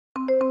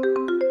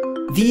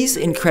These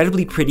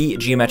incredibly pretty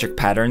geometric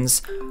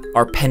patterns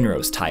are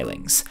Penrose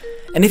tilings.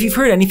 And if you've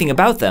heard anything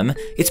about them,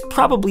 it's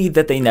probably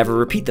that they never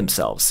repeat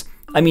themselves.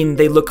 I mean,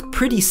 they look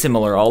pretty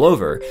similar all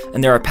over,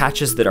 and there are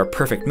patches that are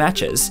perfect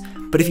matches,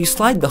 but if you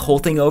slide the whole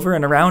thing over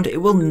and around,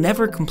 it will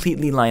never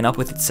completely line up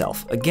with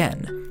itself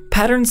again.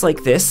 Patterns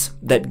like this,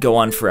 that go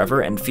on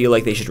forever and feel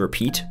like they should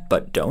repeat,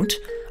 but don't,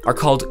 are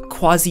called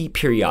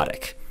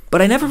quasi-periodic.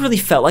 But I never really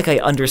felt like I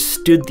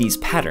understood these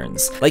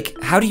patterns. Like,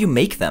 how do you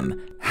make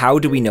them? How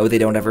do we know they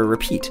don't ever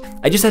repeat?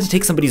 I just had to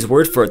take somebody's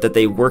word for it that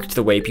they worked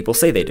the way people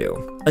say they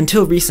do.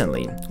 Until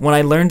recently, when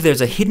I learned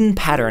there's a hidden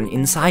pattern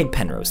inside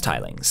Penrose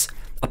tilings.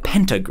 A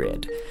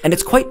pentagrid. And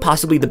it's quite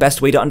possibly the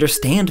best way to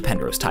understand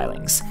Penrose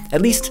tilings.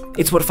 At least,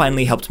 it's what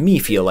finally helped me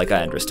feel like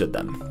I understood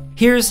them.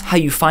 Here's how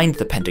you find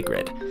the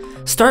pentagrid.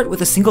 Start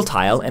with a single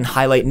tile and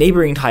highlight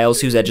neighboring tiles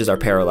whose edges are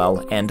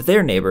parallel and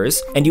their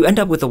neighbors, and you end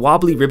up with a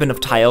wobbly ribbon of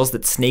tiles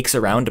that snakes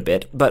around a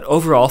bit, but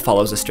overall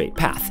follows a straight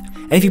path.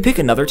 And if you pick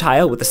another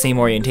tile with the same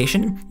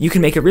orientation, you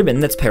can make a ribbon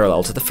that's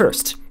parallel to the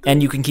first.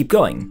 And you can keep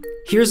going.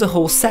 Here's a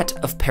whole set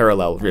of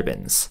parallel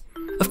ribbons.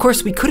 Of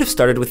course, we could have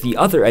started with the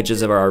other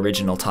edges of our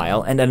original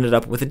tile and ended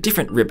up with a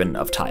different ribbon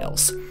of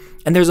tiles.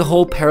 And there's a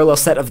whole parallel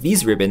set of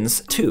these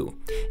ribbons, too.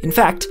 In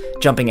fact,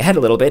 jumping ahead a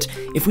little bit,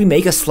 if we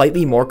make a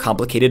slightly more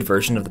complicated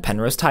version of the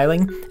Penrose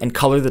tiling and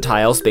color the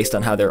tiles based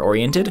on how they're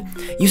oriented,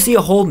 you see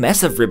a whole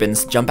mess of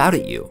ribbons jump out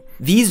at you.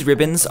 These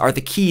ribbons are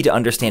the key to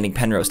understanding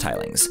Penrose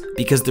tilings,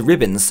 because the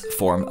ribbons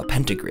form a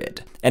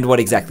pentagrid. And what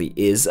exactly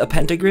is a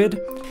pentagrid?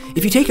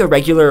 If you take a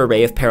regular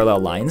array of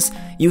parallel lines,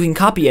 you can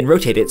copy and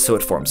rotate it so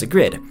it forms a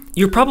grid.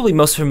 You're probably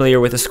most familiar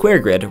with a square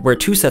grid, where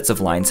two sets of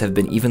lines have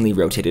been evenly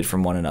rotated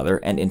from one another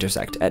and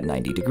intersect at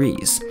 90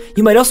 degrees.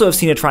 You might also have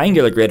seen a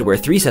triangular grid where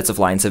three sets of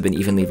lines have been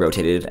evenly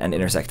rotated and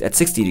intersect at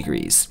 60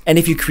 degrees. And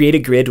if you create a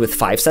grid with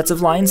 5 sets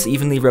of lines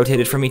evenly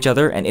rotated from each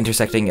other and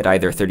intersecting at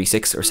either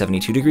 36 or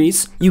 72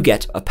 degrees, you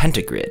get a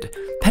pentagrid.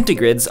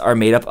 Pentagrids are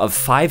made up of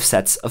 5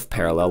 sets of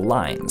parallel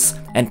lines,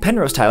 and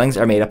Penrose tilings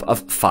are made up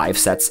of 5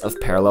 sets of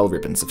parallel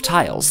ribbons of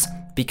tiles,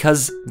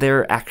 because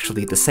they're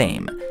actually the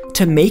same.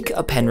 To make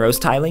a Penrose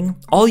tiling,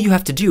 all you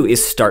have to do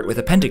is start with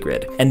a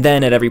pentagrid, and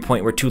then at every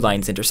point where 2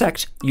 lines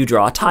intersect, you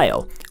draw a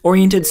tile,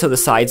 oriented so the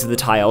sides of the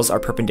tiles are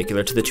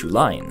perpendicular to the 2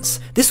 lines.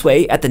 This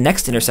way, at the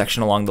next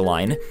intersection along the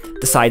line,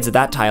 the sides of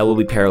that tile will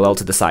be parallel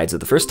to the sides of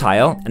the first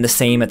tile, and the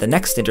same at the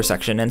next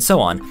intersection, and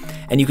so on,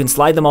 and you can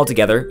slide them all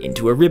together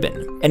into a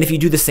ribbon. And if you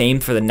do the same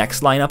for the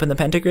next line up in the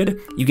pentagrid,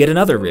 you get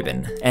another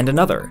ribbon, and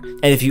another.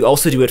 And if you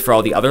also do it for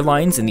all the other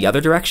lines in the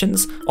other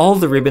directions, all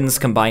the ribbons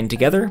combined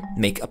together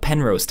make a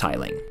Penrose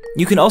tiling.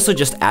 You can also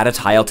just add a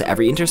tile to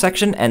every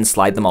intersection and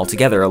slide them all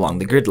together along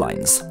the grid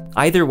lines.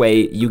 Either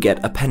way, you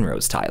get a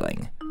Penrose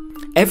tiling.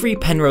 Every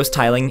Penrose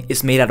tiling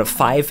is made out of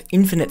 5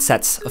 infinite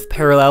sets of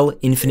parallel,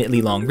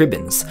 infinitely long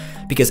ribbons,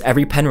 because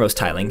every Penrose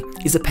tiling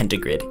is a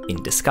pentagrid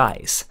in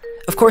disguise.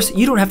 Of course,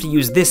 you don't have to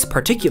use this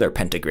particular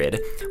pentagrid.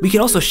 We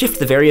can also shift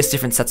the various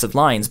different sets of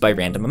lines by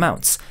random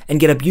amounts, and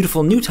get a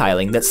beautiful new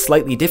tiling that's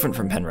slightly different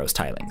from Penrose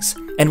tilings.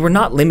 And we're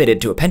not limited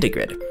to a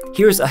pentagrid.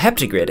 Here's a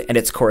heptagrid and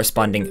its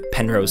corresponding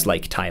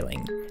Penrose-like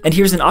tiling. And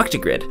here's an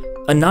octagrid,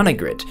 a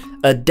nonagrid,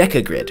 a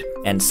decagrid,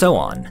 and so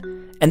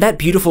on. And that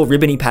beautiful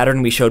ribbony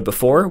pattern we showed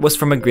before was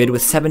from a grid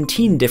with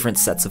 17 different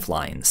sets of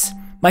lines.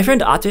 My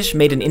friend Atish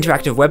made an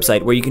interactive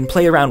website where you can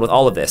play around with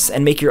all of this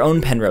and make your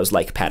own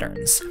Penrose-like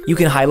patterns. You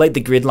can highlight the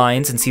grid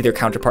lines and see their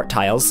counterpart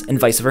tiles, and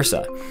vice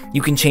versa.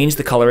 You can change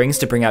the colorings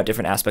to bring out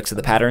different aspects of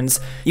the patterns.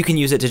 You can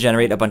use it to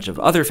generate a bunch of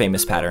other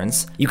famous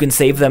patterns. You can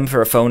save them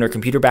for a phone or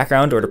computer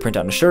background or to print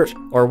on a shirt,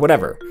 or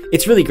whatever.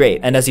 It's really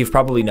great, and as you've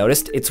probably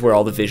noticed, it's where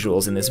all the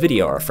visuals in this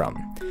video are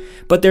from.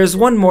 But there's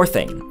one more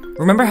thing.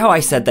 Remember how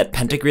I said that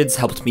pentagrids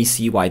helped me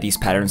see why these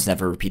patterns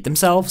never repeat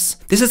themselves?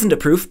 This isn't a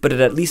proof, but it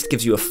at least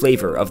gives you a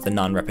flavor of the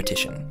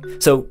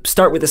non-repetition. So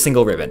start with a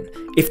single ribbon.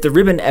 If the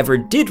ribbon ever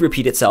did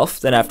repeat itself,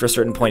 then after a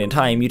certain point in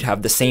time, you'd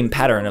have the same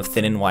pattern of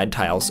thin and wide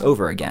tiles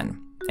over again.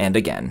 And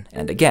again,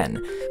 and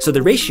again. So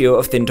the ratio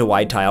of thin to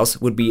wide tiles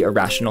would be a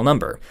rational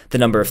number, the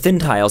number of thin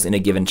tiles in a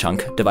given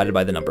chunk divided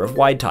by the number of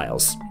wide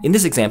tiles. In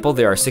this example,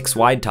 there are 6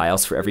 wide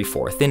tiles for every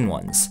 4 thin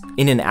ones.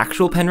 In an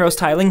actual Penrose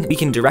tiling, we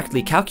can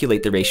directly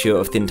calculate the ratio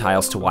of thin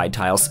tiles to wide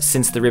tiles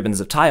since the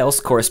ribbons of tiles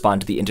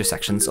correspond to the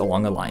intersections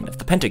along a line of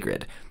the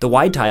pentagrid. The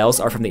wide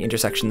tiles are from the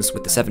intersections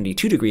with the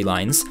 72-degree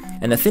lines,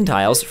 and the thin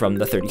tiles from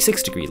the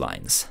 36-degree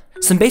lines.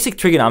 Some basic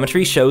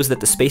trigonometry shows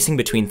that the spacing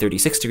between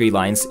 36-degree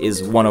lines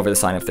is 1 over the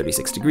sine of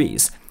 36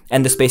 degrees,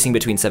 and the spacing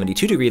between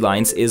 72-degree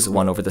lines is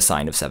 1 over the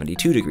sine of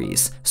 72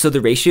 degrees. So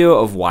the ratio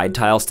of wide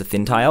tiles to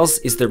thin tiles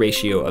is the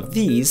ratio of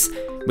these,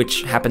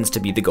 which happens to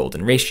be the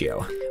golden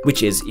ratio,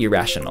 which is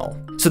irrational.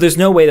 So there's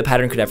no way the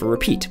pattern could ever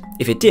repeat.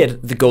 If it did,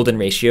 the golden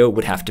ratio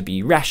would have to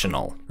be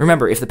rational.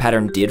 Remember, if the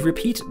pattern did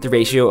repeat, the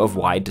ratio of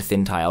wide to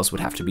thin tiles would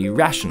have to be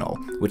rational,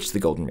 which the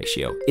golden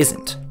ratio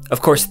isn't.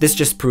 Of course, this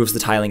just proves the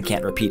tiling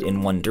can't repeat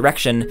in one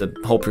direction. The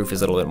whole proof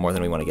is a little bit more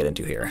than we want to get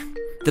into here.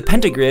 The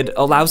pentagrid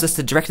allows us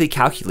to directly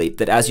calculate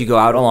that as you go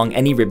out along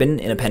any ribbon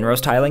in a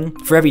Penrose tiling,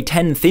 for every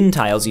 10 thin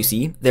tiles you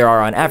see, there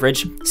are on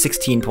average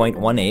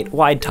 16.18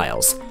 wide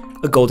tiles.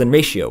 a golden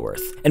ratio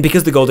worth. And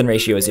because the golden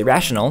ratio is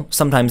irrational,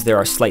 sometimes there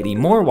are slightly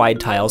more wide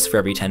tiles for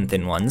every 10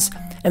 thin ones,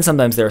 and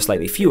sometimes there are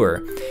slightly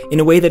fewer, in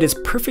a way that is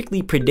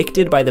perfectly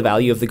predicted by the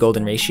value of the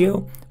golden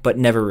ratio, but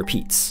never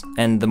repeats.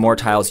 And the more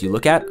tiles you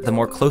look at, the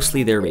more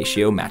closely their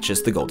ratio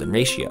matches the golden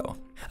ratio.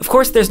 Of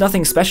course, there's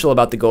nothing special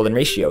about the golden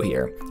ratio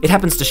here. It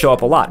happens to show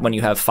up a lot when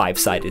you have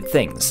 5-sided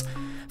things.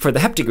 For the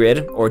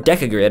heptagrid, or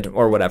decagrid,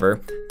 or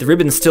whatever, the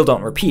ribbons still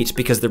don't repeat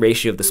because the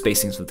ratio of the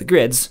spacings of the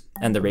grids,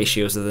 and the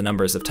ratios of the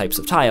numbers of types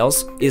of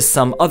tiles, is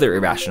some other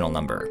irrational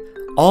number.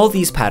 All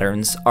these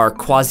patterns are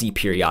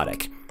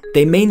quasi-periodic.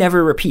 They may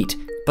never repeat,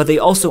 but they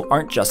also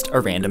aren't just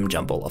a random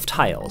jumble of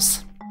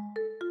tiles.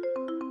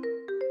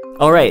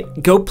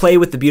 Alright, go play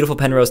with the beautiful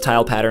Penrose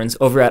tile patterns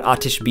over at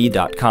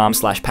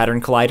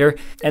atishb.com/pattern collider,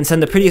 and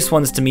send the prettiest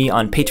ones to me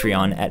on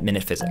Patreon at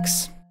Minute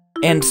Physics.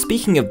 And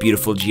speaking of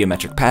beautiful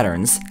geometric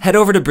patterns, head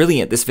over to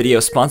Brilliant, this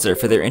video's sponsor,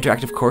 for their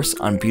interactive course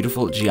on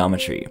beautiful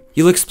geometry.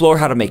 You'll explore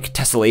how to make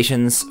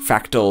tessellations,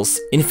 fractals,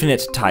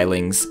 infinite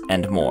tilings,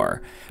 and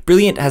more.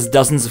 Brilliant has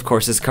dozens of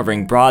courses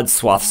covering broad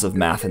swaths of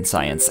math and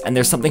science, and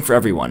there's something for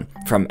everyone,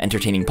 from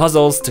entertaining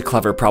puzzles to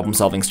clever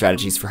problem-solving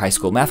strategies for high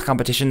school math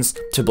competitions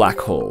to black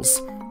holes.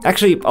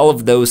 Actually, all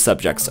of those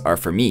subjects are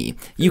for me.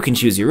 You can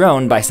choose your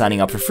own by signing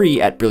up for free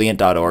at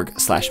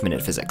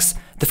brilliant.org/minutephysics.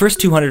 The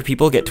first 200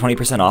 people get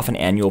 20% off an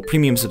annual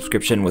premium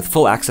subscription with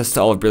full access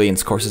to all of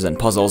Brilliant's courses and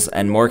puzzles,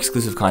 and more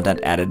exclusive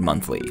content added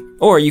monthly.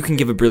 Or you can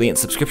give a Brilliant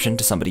subscription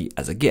to somebody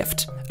as a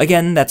gift.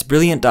 Again, that's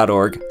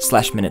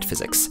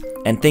brilliant.org/minutephysics.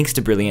 And thanks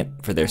to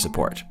Brilliant for their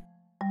support.